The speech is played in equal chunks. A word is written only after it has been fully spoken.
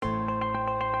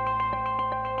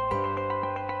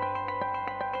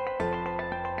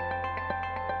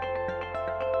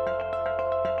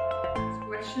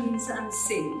passions and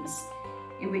sins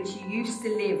in which you used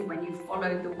to live when you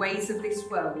followed the ways of this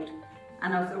world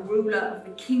and of the ruler of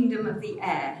the kingdom of the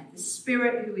air, the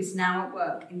spirit who is now at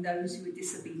work in those who are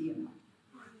disobedient.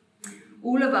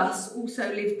 All of us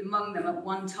also lived among them at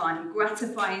one time,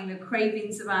 gratifying the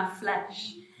cravings of our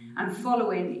flesh and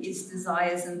following its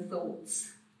desires and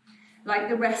thoughts. Like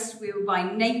the rest, we were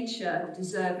by nature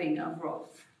deserving of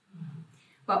wrath.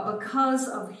 But because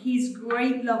of his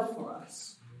great love for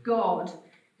us, God,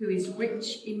 who is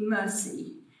rich in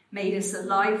mercy, made us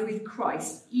alive with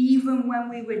Christ, even when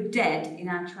we were dead in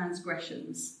our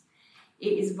transgressions.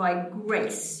 It is by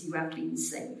grace you have been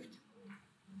saved.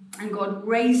 And God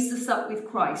raised us up with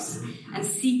Christ and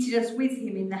seated us with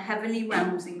him in the heavenly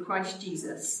realms in Christ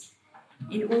Jesus,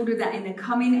 in order that in the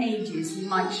coming ages he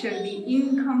might show the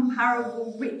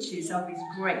incomparable riches of his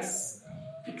grace,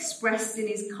 expressed in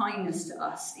his kindness to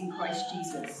us in Christ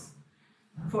Jesus.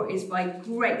 For it is by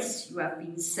grace you have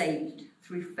been saved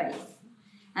through faith.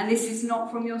 And this is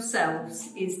not from yourselves,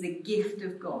 it is the gift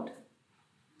of God,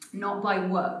 not by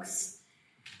works,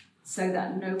 so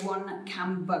that no one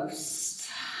can boast.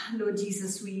 Lord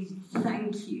Jesus, we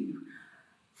thank you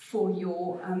for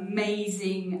your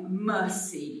amazing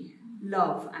mercy,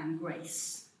 love and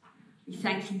grace. We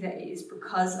thank you that it is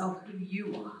because of who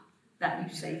you are that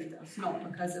you saved us, not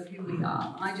because of who we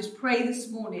are. I just pray this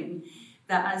morning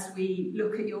that as we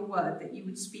look at your word, that you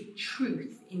would speak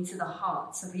truth into the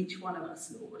hearts of each one of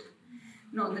us, Lord.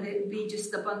 Not that it would be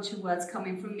just a bunch of words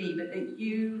coming from me, but that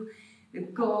you, the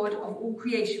God of all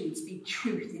creation, would speak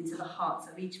truth into the hearts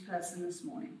of each person this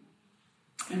morning.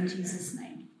 In Jesus'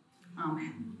 name,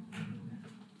 amen.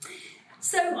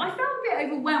 So I felt a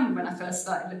bit overwhelmed when I first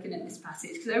started looking at this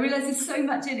passage, because I realised there's so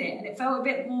much in it, and it felt a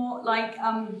bit more like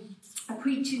a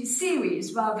preaching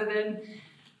series rather than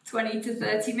 20 to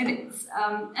 30 minutes.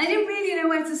 I didn't really know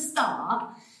where to start,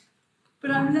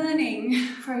 but I'm learning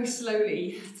very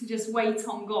slowly to just wait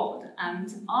on God and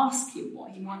ask him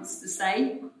what he wants to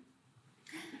say.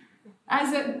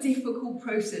 That's a difficult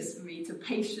process for me, to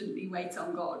patiently wait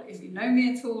on God. If you know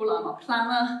me at all, I'm a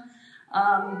planner.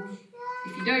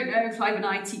 If you don't know, Clive and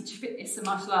I teach fitness and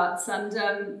martial arts, and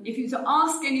if you were to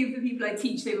ask any of the people I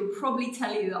teach, they would probably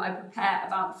tell you that I prepare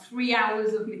about 3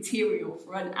 hours of material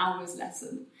for an hour's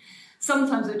lesson.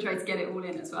 Sometimes I try to get it all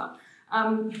in as well.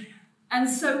 And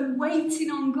so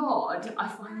waiting on God, I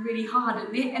find really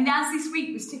hard. And as this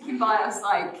week was ticking by, I was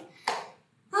like,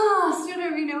 I still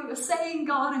don't really know what you're saying,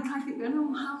 God. And kind of thinking,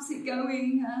 oh, how's it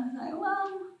going? And I was like,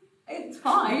 well, it's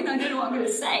fine. I don't know what I'm going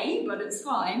to say, but it's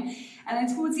fine. And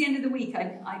then towards the end of the week,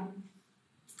 I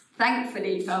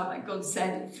thankfully felt like God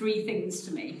said 3 things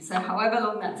to me. So however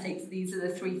long that takes, these are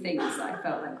the 3 things that I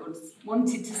felt like God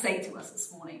wanted to say to us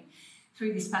this morning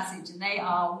through this passage. And they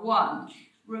are: 1,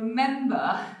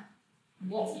 remember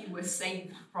what you were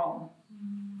saved from.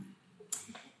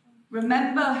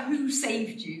 Remember who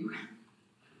saved you,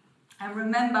 and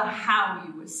remember how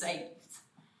you were saved.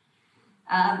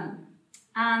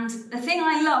 And the thing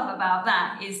I love about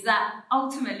that is that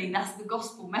ultimately that's the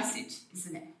gospel message,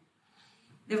 isn't it?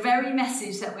 The very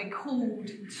message that we're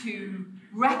called to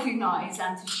recognise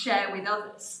and to share with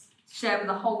others, share with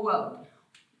the whole world,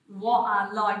 what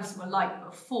our lives were like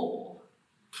before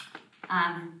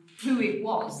and who it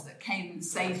was that came and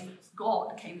saved us.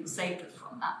 God came and saved us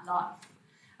from that life.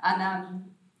 And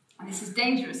this is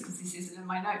dangerous because this isn't in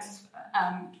my notes.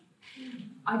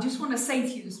 I just want to say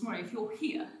to you this morning, if you're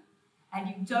here and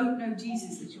you don't know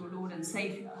Jesus as your Lord and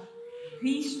Saviour,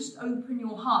 please just open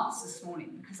your hearts this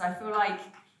morning, because I feel like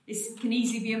this can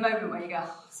easily be a moment where you go,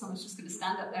 oh, someone's just going to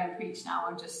stand up there and preach now,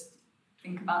 I'll just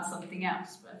think about something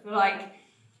else. But I feel like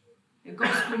the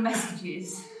gospel message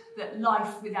is that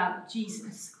life without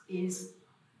Jesus is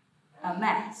a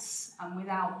mess and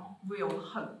without real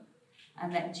hope,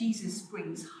 and that Jesus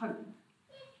brings hope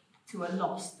to a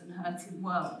lost and hurting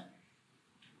world.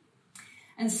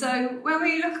 And so when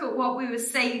we look at what we were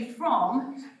saved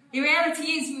from, the reality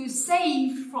is we were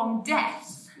saved from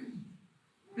death.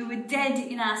 We were dead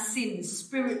in our sins,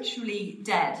 spiritually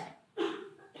dead.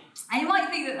 And you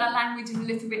might think that that language is a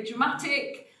little bit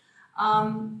dramatic,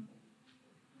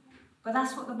 but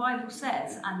that's what the Bible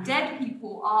says. And dead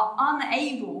people are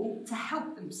unable to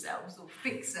help themselves or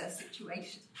fix their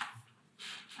situation.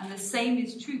 And the same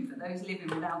is true for those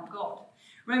living without God.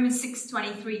 Romans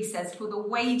 6:23 says, for the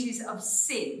wages of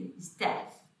sin is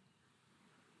death.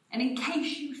 And in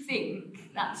case you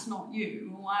think that's not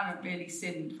you, well, I haven't really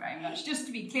sinned very much. Just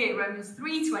to be clear, Romans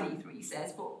 3:23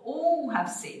 says, for all have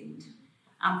sinned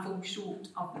and fall short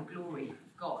of the glory of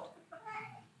God.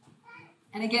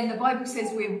 And again, the Bible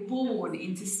says we're born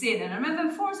into sin. And I remember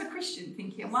before as a Christian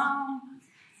thinking, well,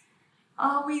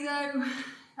 are we though?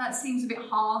 that seems a bit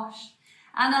harsh.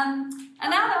 And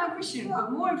now that I'm Christian,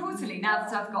 but more importantly, now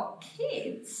that I've got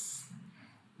kids,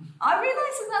 I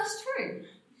realise that that's true.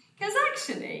 Because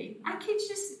actually, our kids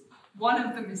just, one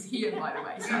of them is here, by the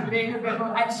way, so I'm being a bit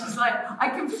more, and she's like, I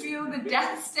can feel the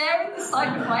death stare in the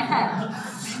side of my head.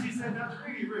 You said that's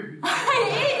really rude.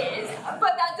 It is,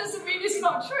 but that doesn't mean it's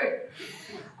not true.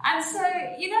 And so,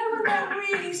 when they're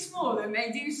really small and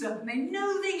they do something, they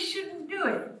know they shouldn't do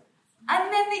it.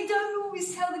 And then they don't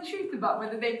always tell the truth about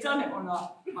whether they've done it or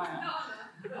not.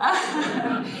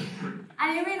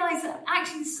 And you realise that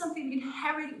actually there's something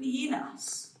inherently in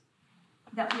us,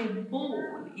 that we're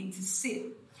born into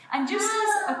sin. And just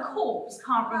as a corpse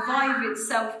can't revive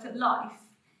itself to life,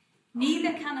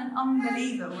 neither can an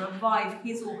unbeliever revive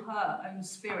his or her own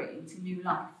spirit into new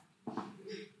life.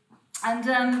 And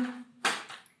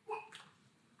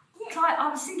I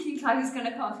was thinking Clive was going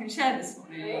to come up and share this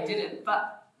morning, and he didn't.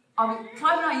 But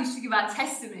Clive and I used to give our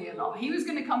testimony a lot. He was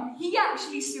going to come. He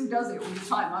actually still does it all the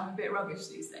time. I'm a bit rubbish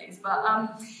these days, but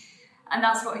and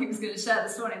that's what he was going to share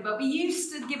this morning. But we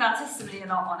used to give our testimony a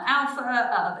lot on Alpha,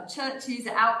 other churches,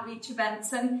 outreach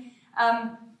events, and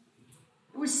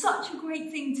it was such a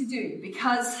great thing to do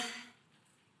because,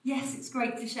 yes, it's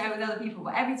great to share with other people,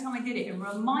 but every time I did it, it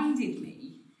reminded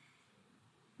me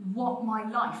what my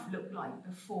life looked like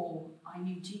before I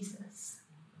knew Jesus.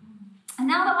 And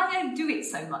now that I don't do it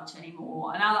so much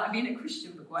anymore, and now that I've been a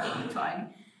Christian for quite a long time,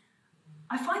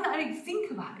 I find that I don't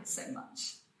think about it so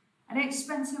much. I don't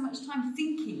spend so much time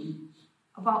thinking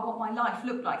about what my life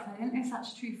looked like. I don't know if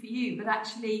that's true for you, but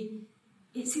actually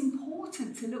it's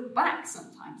important to look back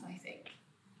sometimes, I think.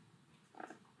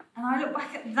 And I look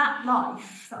back at that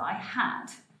life that I had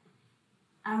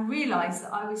and realise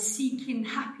that I was seeking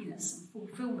happiness and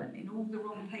fulfilment in all the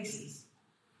wrong places.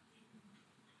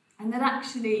 And that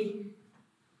actually,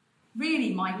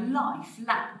 really, my life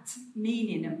lacked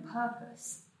meaning and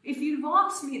purpose. If you'd have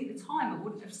asked me at the time, I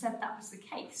wouldn't have said that was the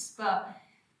case. But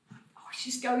I was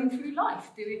just going through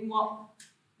life, doing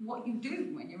what you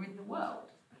do when you're in the world.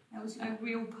 There was no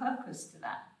real purpose to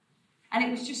that. And it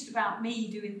was just about me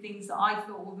doing things that I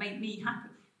thought would make me happy,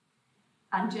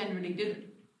 and generally didn't.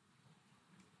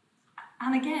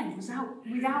 And again,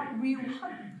 without real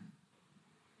hope.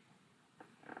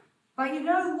 But you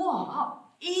know what?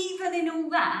 Even in all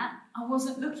that, I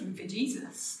wasn't looking for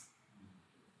Jesus.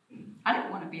 I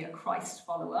didn't want to be a Christ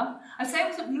follower. I say I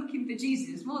wasn't looking for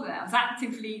Jesus, more than that. I was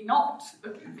actively not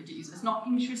looking for Jesus, not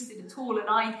interested at all.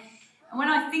 And when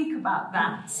I think about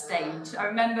that stage, I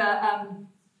remember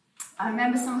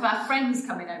some of our friends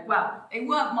coming out. Well, they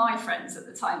weren't my friends at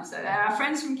the time, so they're our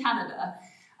friends from Canada,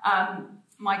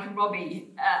 Mike and Robbie,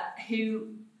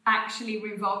 who actually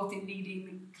were involved in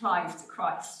leading Clive to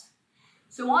Christ.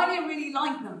 So I didn't really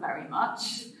like them very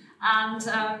much, and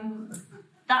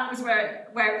that was where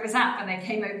it was at when they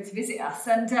came over to visit us.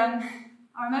 And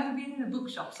I remember being in a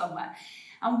bookshop somewhere,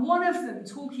 and one of them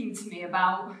talking to me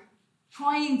about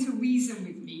trying to reason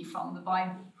with me from the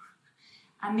Bible,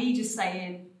 and me just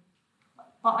saying,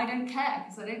 but I don't care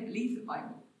because I don't believe the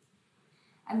Bible.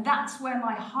 And that's where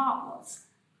my heart was.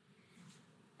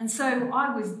 And so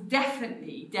I was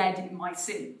definitely dead in my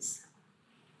sins.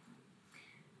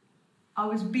 I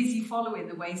was busy following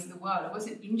the ways of the world. I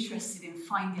wasn't interested in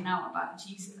finding out about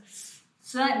Jesus.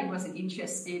 Certainly wasn't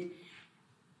interested.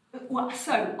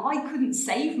 So I couldn't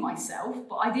save myself,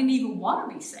 but I didn't even want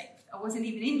to be saved. I wasn't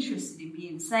even interested in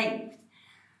being saved.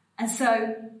 And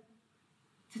so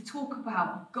to talk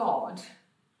about God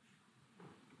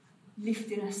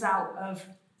lifting us out of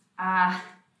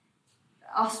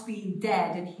us being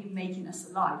dead and him making us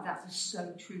alive, that was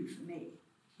so true for me.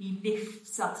 He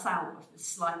lifts us out of the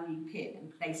slimy pit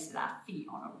and places our feet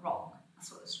on a rock.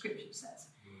 That's what the scripture says.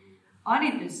 I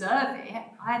didn't deserve it.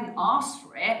 I hadn't asked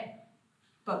for it.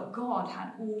 But God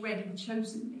had already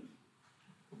chosen me.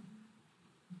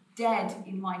 Dead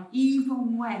in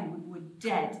even when we were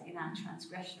dead in our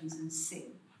transgressions and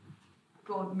sin,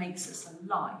 God makes us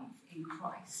alive in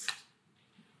Christ.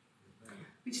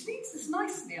 Which leads us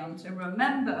nicely on to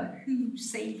remember who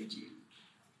saved you.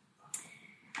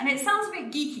 And it sounds a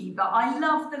bit geeky, but I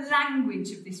love the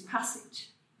language of this passage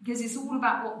because it's all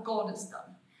about what God has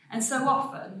done. And so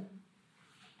often,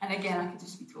 and again, I could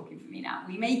just be talking for me now,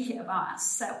 we make it about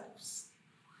ourselves.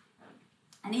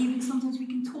 And even sometimes we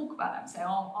can talk about that and say,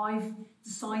 oh, I've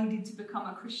decided to become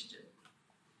a Christian.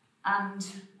 And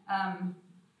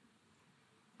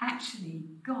actually,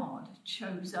 God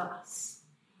chose us.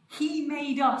 He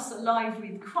made us alive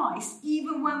with Christ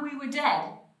even when we were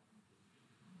dead.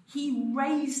 He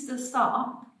raised us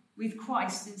up with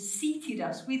Christ and seated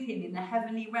us with him in the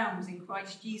heavenly realms in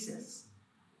Christ Jesus.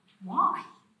 Why?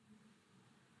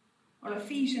 Well,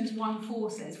 Ephesians 1:4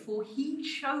 says, "For he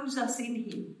chose us in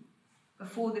him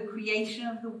before the creation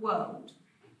of the world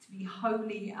to be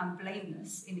holy and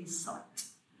blameless in his sight."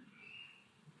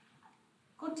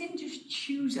 God didn't just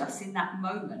choose us in that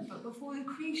moment, but before the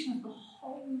creation of the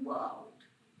whole world.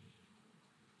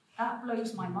 That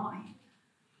blows my mind.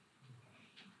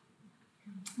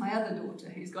 My other daughter,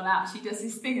 who's gone out, she does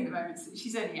this thing at the moment. So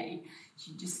she's only 8.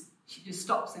 She just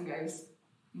stops and goes,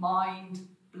 "Mind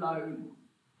blown."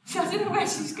 I don't know where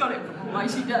she's got it from or why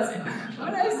she does it.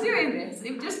 But when I was doing this,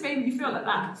 it just made me feel like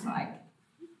that. It's like,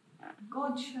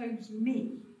 God chose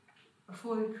me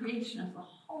before the creation of the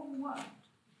whole world.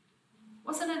 It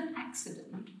wasn't an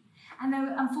accident.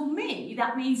 And for me,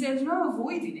 that means there's no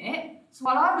avoiding it. So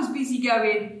while I was busy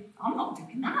going, "I'm not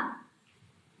doing that,"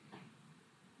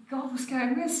 God was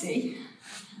going, "We'll see."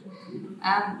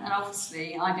 And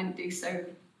obviously, I didn't do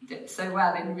so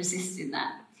well in resisting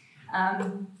that.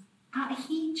 But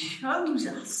he chose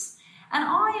us. And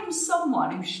I am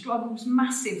someone who struggles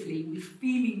massively with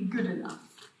feeling good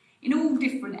enough in all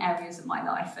different areas of my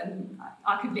life. And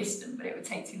I could list them, but it would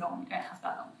take too long. We don't have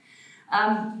that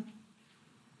long.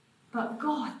 But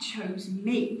God chose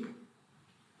me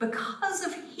because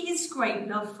of his great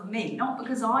love for me, not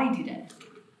because I did it.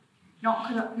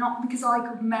 Not because I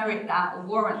could merit that or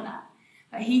warrant that.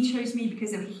 But he chose me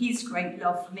because of his great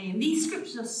love for me. And these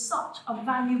scriptures are such a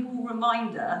valuable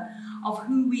reminder of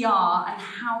who we are and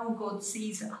how God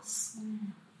sees us.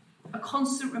 A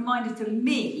constant reminder to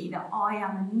me that I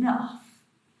am enough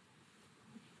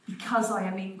because I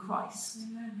am in Christ.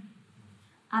 Amen.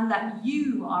 And that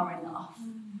you are enough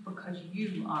because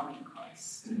you are in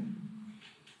Christ.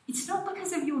 It's not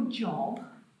because of your job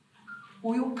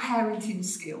or your parenting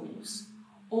skills,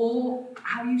 or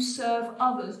how you serve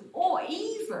others, or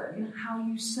even how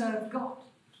you serve God.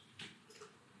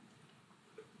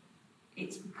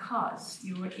 It's because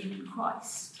you are in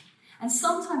Christ. And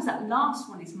sometimes that last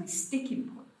one is my sticking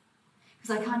point.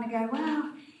 Because I kind of go,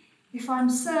 well, if I'm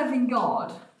serving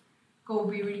God, God will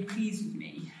be really pleased with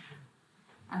me.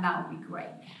 And that would be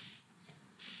great.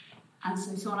 And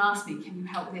so someone asked me, "Can you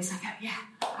help with this?" I go, "Yeah,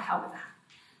 I help with that.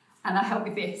 And I help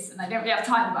with this." And I don't really have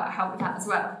time, but I help with that as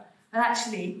well. But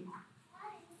actually,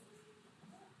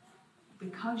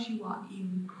 because you are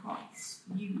in Christ,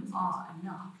 you are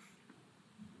enough.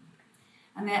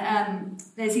 And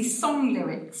there's these song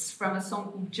lyrics from a song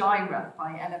called Jireh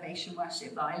by Elevation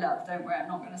Worship that I love. Don't worry, I'm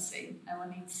not going to sing. No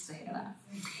one needs to hear that.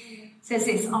 It says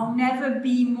this: "I'll never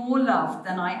be more loved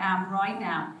than I am right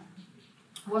now.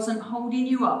 I wasn't holding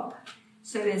you up,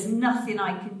 so there's nothing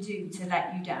I can do to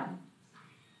let you down.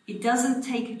 It doesn't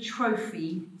take a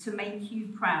trophy to make you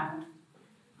proud.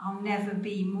 I'll never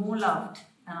be more loved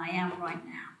than I am right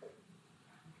now."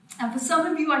 And for some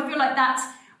of you, I feel like that's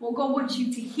what God wants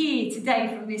you to hear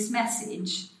today from this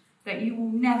message, that you will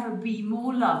never be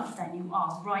more loved than you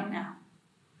are right now.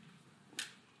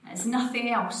 There's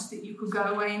nothing else that you could go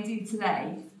away and do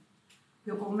today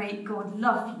that will make God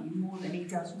love you more than he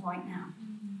does right now.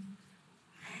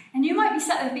 And you might be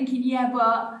sat there thinking, "Yeah,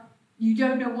 but you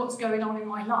don't know what's going on in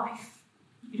my life.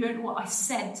 You don't know what I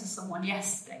said to someone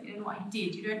yesterday. You don't know what I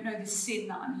did. You don't know the sin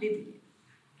that I'm living in."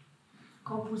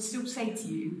 God will still say to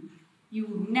you, you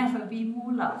will never be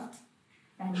more loved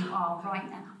than you are right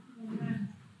now.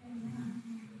 Amen.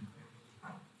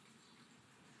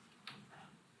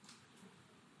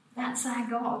 That's our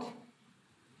God.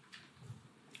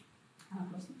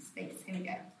 I've lost my space. Here we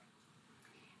go.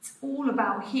 It's all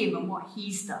about him and what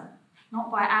he's done, not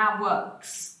by our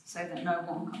works, so that no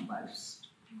one can boast.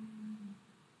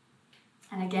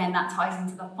 And again, that ties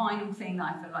into the final thing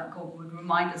that I feel like God would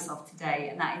remind us of today,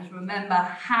 and that is, remember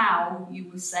how you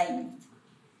were saved.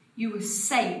 You were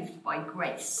saved by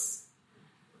grace.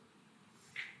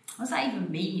 What does that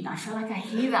even mean? I feel like I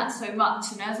hear that so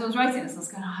much. And as I was writing this, I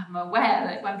was going, I'm aware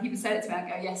that when people say it to me, I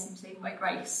go, yes, I'm saved by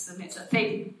grace, and it's a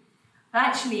thing. But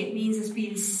actually, it means us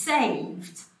being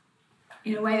saved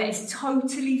in a way that is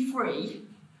totally free,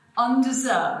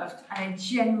 undeserved, and a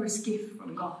generous gift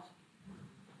from God.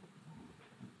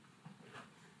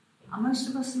 And most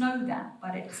of us know that,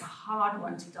 but it's a hard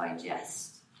one to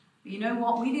digest. But you know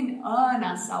what? We didn't earn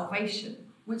our salvation,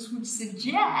 which would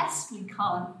suggest we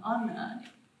can't unearn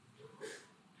it.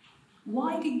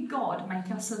 Why did God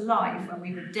make us alive when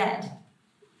we were dead?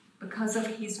 Because of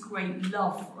his great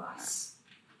love for us,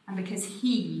 and because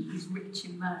he is rich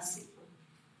in mercy.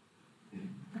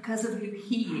 Because of who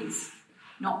he is,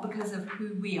 not because of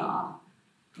who we are,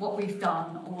 what we've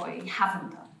done or what we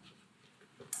haven't done.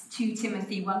 2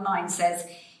 Timothy 1:9 says,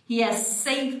 he has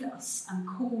saved us and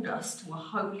called us to a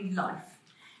holy life,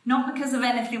 not because of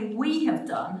anything we have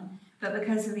done, but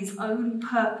because of his own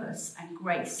purpose and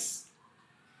grace,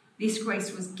 This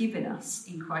grace was given us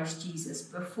in Christ Jesus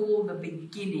before the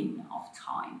beginning of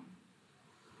time.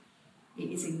 It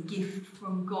is a gift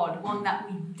from God, one that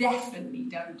we definitely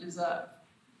don't deserve.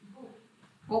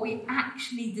 What we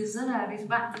actually deserve is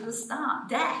back to the start,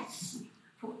 death.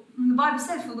 The Bible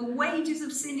says, for the wages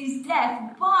of sin is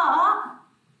death, but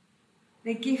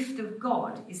the gift of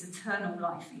God is eternal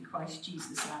life in Christ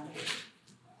Jesus our Lord.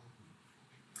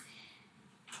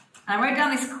 And I wrote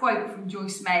down this quote from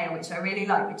Joyce Meyer, which I really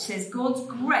like, which says, God's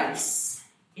grace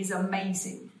is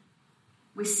amazing.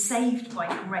 We're saved by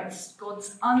grace,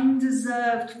 God's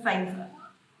undeserved favour.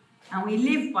 And we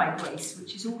live by grace,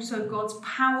 which is also God's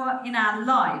power in our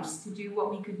lives to do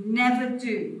what we could never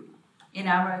do in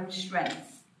our own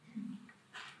strength.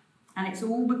 And it's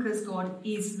all because God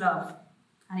is love.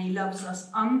 And he loves us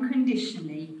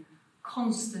unconditionally,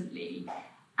 constantly,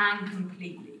 and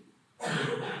completely.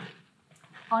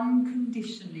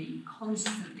 Unconditionally,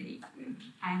 constantly,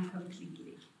 and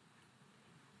completely.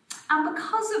 And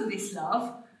because of this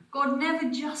love, God never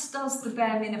just does the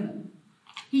bare minimum.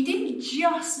 He didn't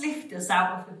just lift us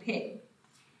out of the pit.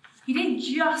 He didn't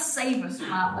just save us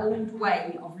from our old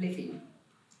way of living.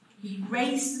 He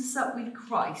raised us up with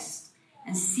Christ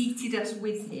and seated us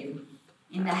with him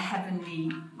in the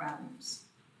heavenly realms.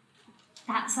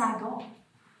 That's our God.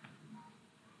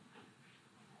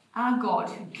 Our God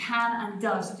who can and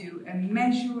does do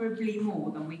immeasurably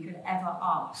more than we could ever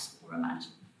ask or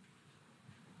imagine.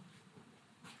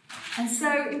 And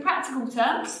so, in practical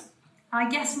terms, I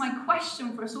guess my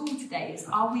question for us all today is,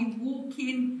 are we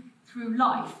walking through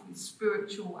life with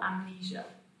spiritual amnesia?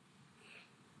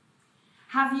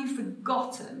 Have you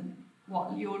forgotten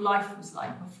what your life was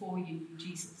like before you knew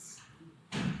Jesus?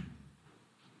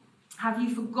 Have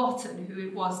you forgotten who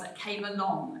it was that came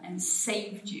along and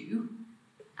saved you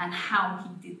and how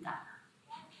he did that?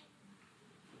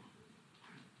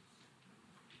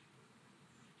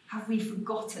 Have we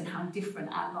forgotten how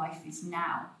different our life is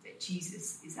now that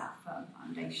Jesus is our firm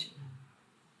foundation?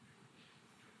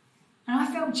 And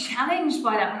I felt challenged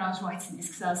by that when I was writing this,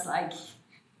 because I was like,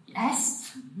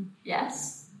 yes.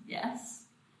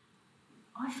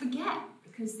 I forget,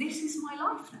 because this is my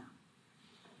life now.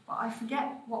 But I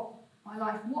forget what my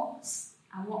life was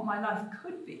and what my life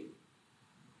could be.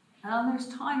 And on those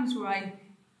times where I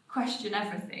question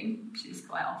everything, which is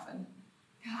quite often,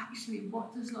 actually,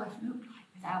 what does life look like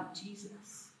without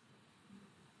Jesus?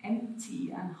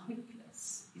 Empty and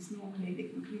hopeless is normally the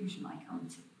conclusion I come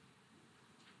to.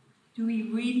 Do we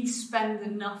really spend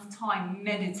enough time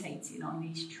meditating on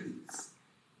these truths?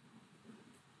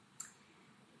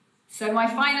 So my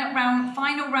final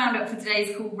roundup for today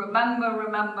is called Remember,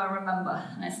 Remember, Remember.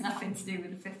 And it's nothing to do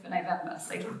with the 5th of November.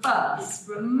 So first,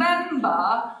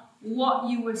 remember what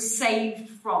you were saved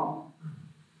from,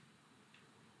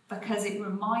 because it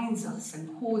reminds us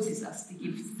and causes us to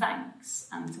give thanks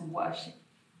and to worship.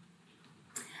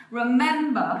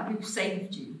 Remember who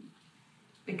saved you,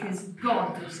 because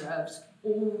God deserves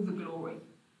all the glory.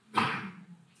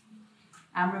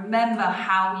 And remember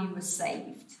how you were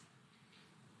saved,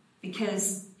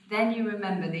 because then you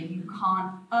remember that you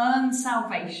can't earn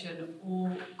salvation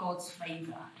or God's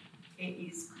favour. It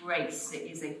is grace. It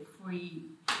is a free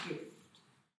gift.